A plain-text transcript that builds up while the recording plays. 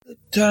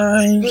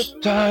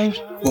Good times,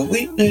 what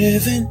we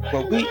living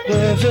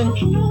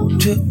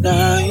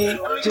tonight.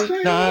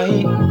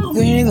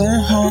 We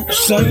gon' hunt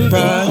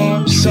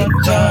sunrise. Good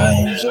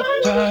times,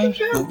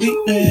 what we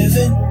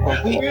living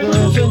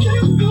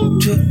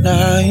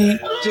tonight.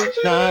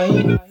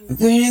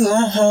 We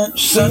gon' hunt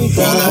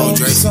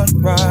sunrise.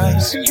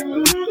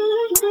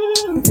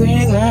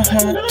 We gon'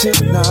 hunt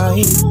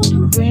tonight.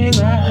 We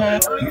gon'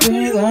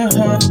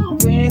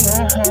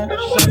 hunt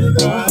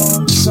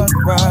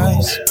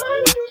sunrise.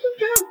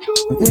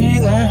 We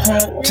gon'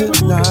 hunt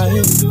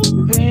tonight.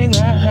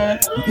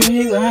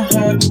 We gon'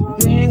 hunt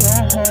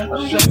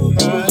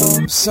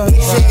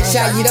sunrise.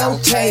 Shot you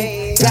don't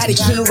take. Gotta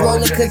keep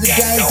rolling cause the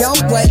game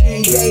don't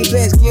wait. Day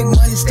best get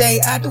money, stay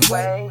out the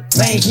way.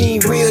 Man, you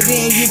ain't real,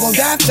 then you gon'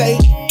 die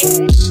fake.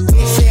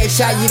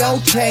 Shot you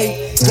don't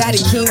take. Gotta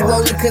keep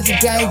rolling cause the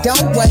game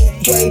don't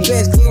wait. Day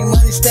best get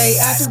money, stay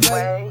out the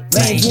way.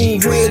 Man, you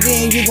ain't real,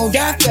 then you gon'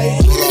 die fake.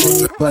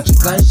 Bunch of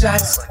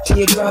gunshots,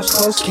 teardrops,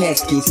 close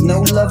caskets,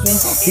 no loving.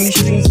 These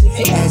streets if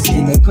you're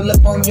asking, they pull up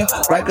on you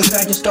right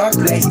beside you, start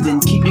blasting.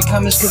 Keep your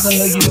comments cause I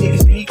know you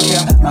niggas be clear.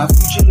 My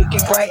future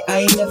looking bright,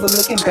 I ain't never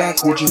looking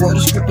backward. You wrote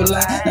a script a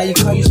lie, now you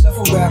call yourself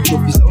a rapper.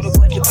 You sold a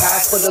bunch of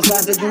pies for the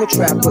line to do a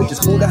trapper.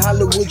 Just move to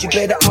Hollywood, you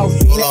better off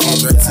being an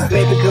actor.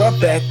 Baby girl,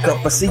 back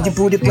up, I see you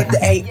booty, but that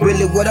ain't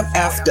really what I'm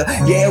after.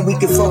 Yeah, we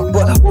can fuck,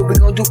 but what we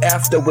gon' do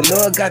after? What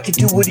love got to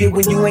do with it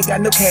when you ain't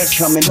got no cash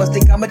coming? Must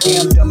think I'm a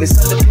damn dummy.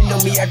 Son depend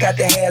on me, I got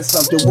to have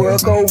something.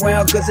 World go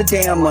round cause of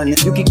damn money.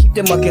 You can keep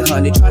the mucking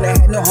honey. Tryna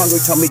have no hunger,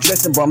 told me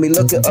dressing bummy,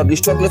 looking ugly.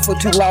 Struggling for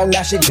too long,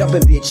 now shit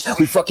jumping, bitch.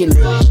 We fucking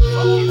live.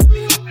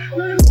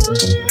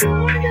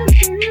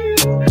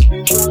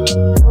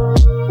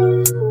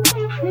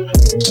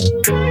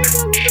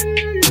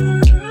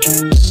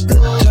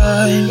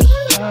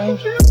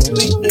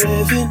 We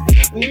living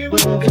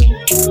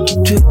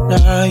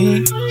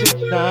tonight.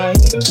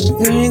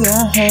 We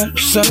gon' hunt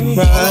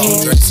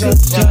sunrise. Good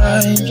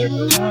times,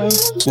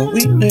 what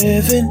we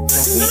living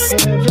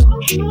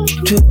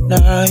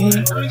tonight.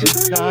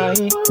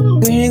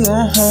 We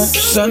gon' hunt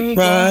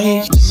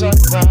sunrise.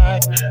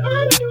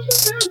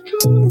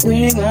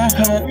 We gon'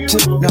 hunt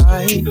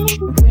tonight.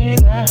 We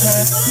gon'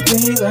 hunt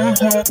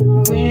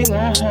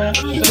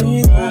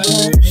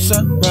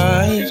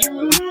sunrise.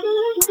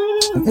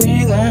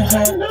 We gon'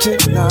 hunt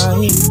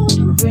tonight.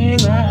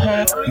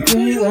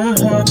 We gon'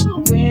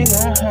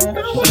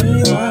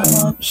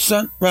 hunt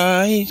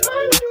sunrise.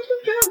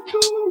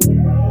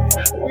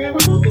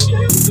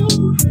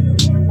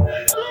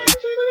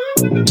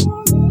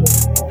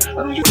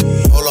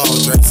 Hold on,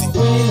 Drecyy.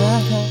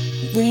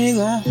 We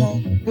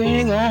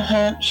gon'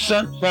 hunt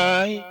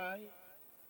sunrise.